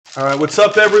All right, what's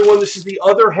up, everyone? This is the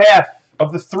other half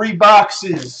of the 3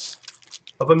 boxes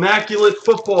of Immaculate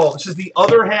Football. This is the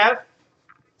other half.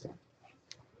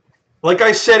 Like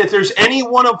I said, if there's any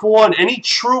one of one, any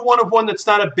true one of one that's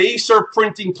not a base or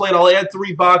printing plate, I'll add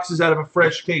 3 boxes out of a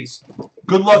fresh case.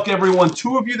 Good luck, everyone.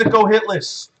 2 of you that go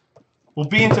hitless will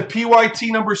be into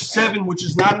PYT number 7, which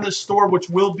is not in the store, which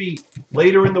will be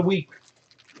later in the week.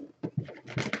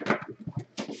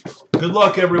 Good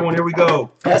luck, everyone. Here we go.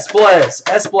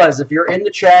 XSplit, if you're in the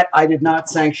chat, I did not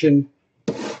sanction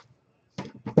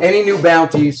any new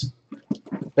bounties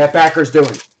that backer's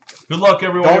doing. Good luck,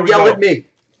 everyone. Don't yell at me.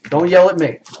 Don't yell at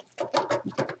me.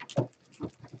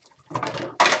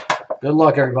 Good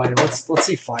luck, everybody. Let's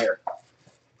see fire.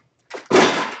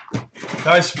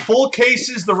 Guys, full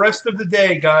cases the rest of the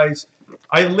day, guys.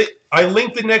 I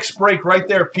linked the next break right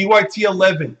there, PYT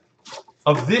 11.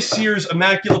 Of this year's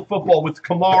Immaculate Football with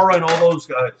Kamara and all those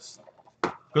guys.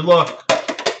 Good luck.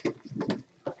 Is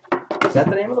that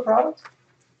the name of the product?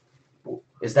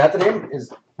 Is that the name?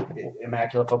 Is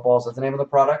Immaculate Football, is that the name of the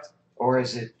product? Or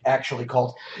is it actually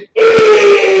called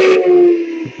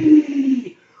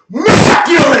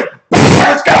Immaculate?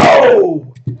 Let's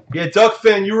go! Yeah, Duck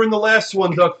Fan, you were in the last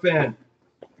one, Duck Fan.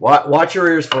 Watch your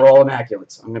ears for all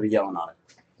Immaculates. I'm going to be yelling on it.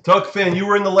 Duck Fan, you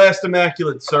were in the last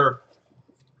Immaculate, sir.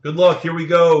 Good luck. Here we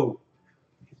go.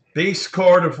 Base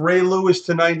card of Ray Lewis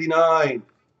to 99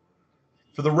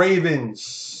 for the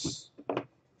Ravens.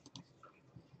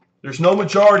 There's no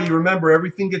majority. Remember,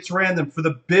 everything gets random. For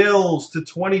the Bills to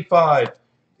 25,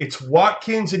 it's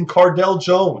Watkins and Cardell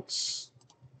Jones.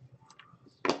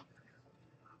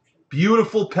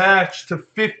 Beautiful patch to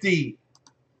 50.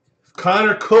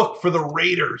 Connor Cook for the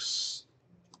Raiders.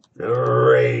 The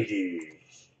Raiders.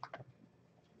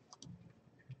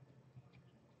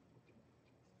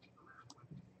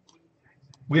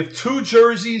 We have 2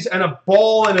 jerseys and a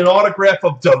ball and an autograph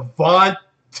of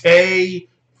Devontae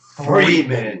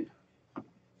Freeman.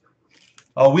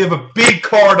 Oh, we have a big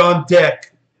card on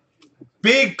deck.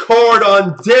 Big card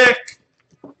on deck.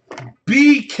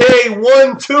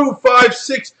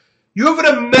 BK1256. You have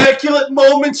an Immaculate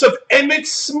Moments of Emmitt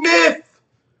Smith.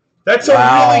 That's a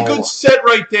really good set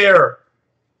right there.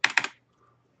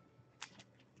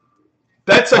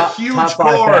 That's a huge top 5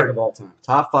 card. bag of all time.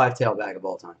 Top 5 tail bag of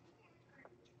all time.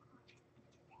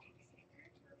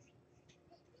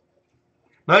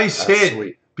 Nice That's hit,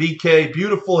 sweet. BK.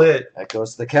 Beautiful hit. That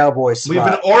goes to the Cowboys. We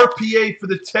have an RPA for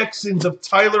the Texans of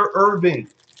Tyler Irving.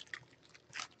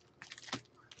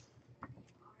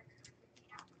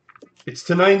 It's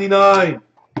to 99.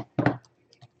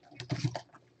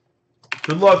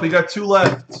 Good luck. We got 2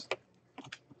 left.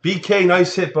 BK,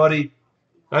 nice hit, buddy.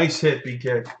 Nice hit,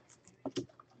 BK.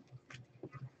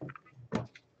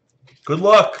 Good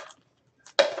luck.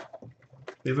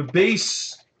 We have a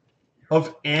base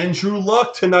of Andrew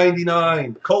Luck to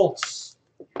 99. Colts.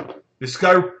 This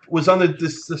guy was on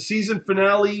the season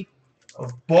finale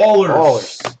of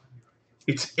Ballers.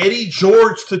 It's Eddie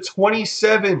George to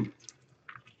 27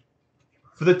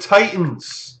 for the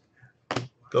Titans.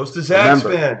 Goes to Zach's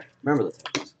fan. Remember the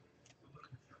Titans.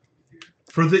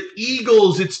 For the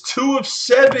Eagles, it's 2 of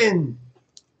 7.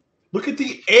 Look at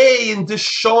the A in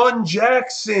Deshaun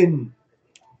Jackson.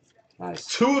 Nice.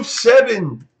 2 of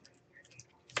 7.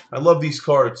 I love these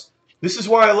cards. This is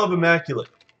why I love Immaculate.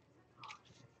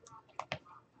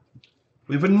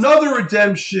 We have another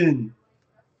redemption.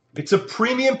 It's a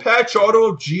premium patch auto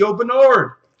of Gio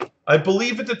Bernard. I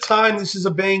believe at the time this is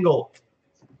a Bengal.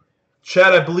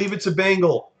 Chad, I believe it's a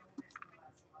Bengal.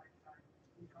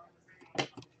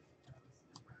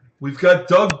 We've got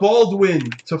Doug Baldwin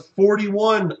to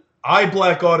 41. Eye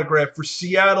black autograph for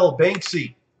Seattle,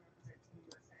 Banksy.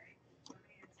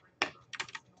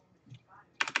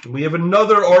 We have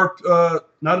another,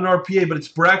 not an RPA, but it's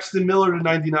Braxton Miller to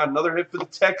 99. Another hit for the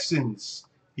Texans.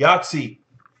 Yahtzee.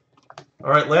 All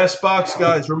right, last box,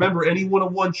 guys. Remember, any 1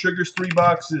 of 1 triggers 3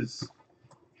 boxes.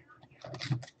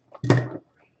 Good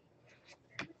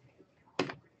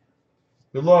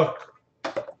luck.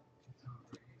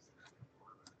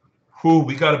 Whew,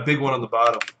 we got a big one on the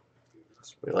bottom.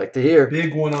 We like to hear.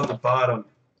 Big one on the bottom.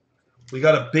 We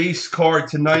got a base card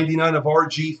to 99 of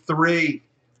RG3.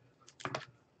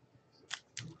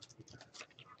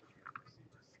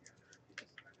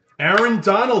 Aaron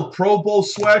Donald, Pro Bowl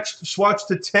swatch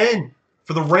to 10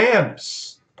 for the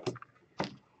Rams.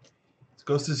 This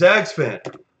goes to Zags fan.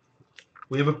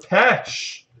 We have a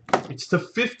patch. It's to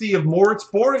 50 of Moritz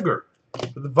Boringer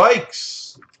for the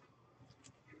Vikes.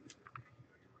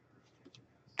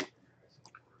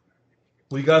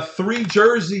 We got 3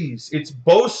 jerseys. It's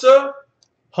Bosa,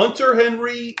 Hunter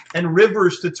Henry, and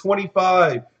Rivers to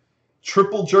 25.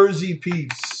 Triple jersey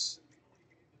piece.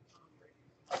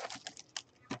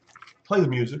 Play the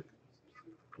music.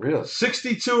 Really?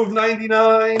 62 of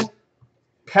 99.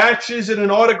 Patches and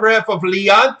an autograph of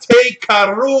Leonte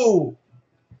Caru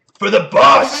for the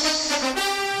Bucks.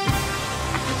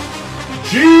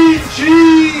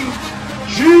 GG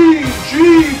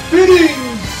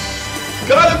Fittings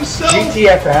got himself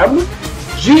GTFM?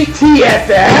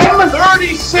 GTFM?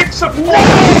 36 of 1.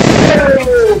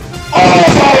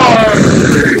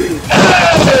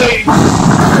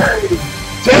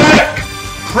 Dak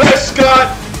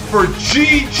Prescott for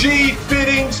GG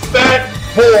Fittings, Fat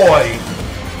Boy.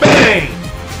 Bang!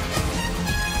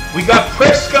 We got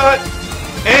Prescott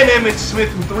and Emmitt Smith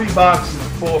in 3 boxes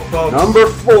full of folks. Number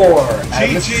 4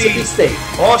 at Mississippi State.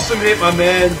 Awesome hit, my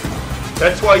man.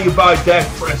 That's why you buy Dak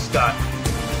Prescott.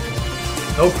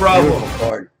 No problem. Beautiful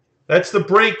card. That's the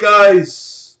break,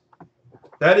 guys.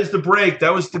 That is the break.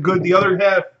 That was the good. The other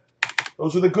half.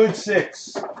 Those are the good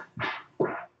 6.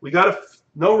 We got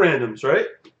no randoms, right?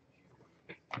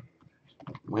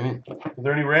 Wait a minute. Are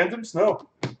there any randoms? No.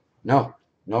 No.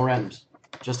 No randoms.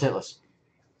 Just hitless.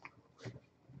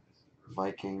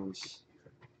 Vikings.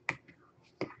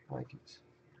 I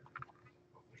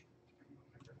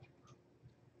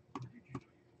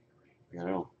don't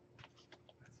know.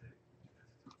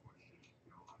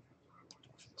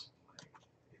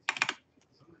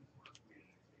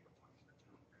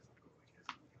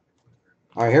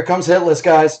 All right, here comes hitless,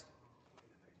 guys.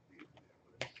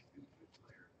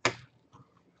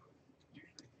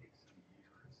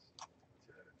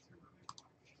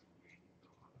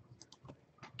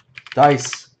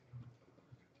 Dice.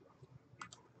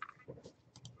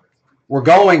 We're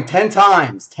going 10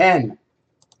 times. 10.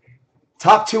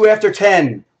 Top 2 after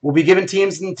 10 will be given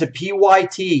teams into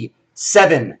PYT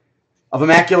 7 of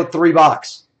Immaculate 3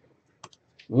 box.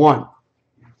 1,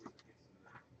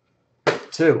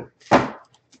 2,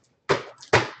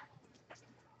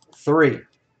 3,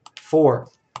 4,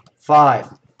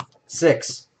 5,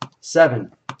 6,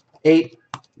 7, 8,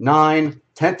 9,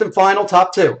 10th and final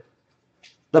top 2.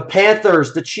 The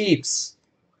Panthers, the Chiefs.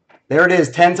 There it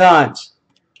is, 10 times.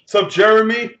 What's up,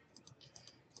 Jeremy?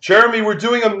 Jeremy, we're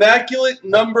doing Immaculate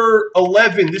number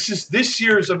 11. This is this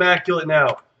year's Immaculate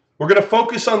now. We're going to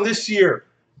focus on this year.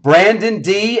 Brandon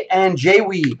D. and Jay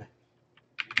Weeb.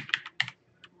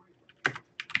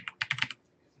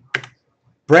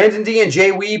 Brandon D. and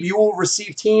Jay Weeb, you will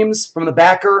receive teams from the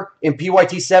backer in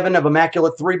PYT 7 of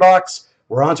Immaculate 3 box.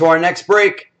 We're on to our next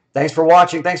break. Thanks for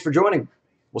watching. Thanks for joining.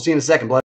 We'll see you in a second.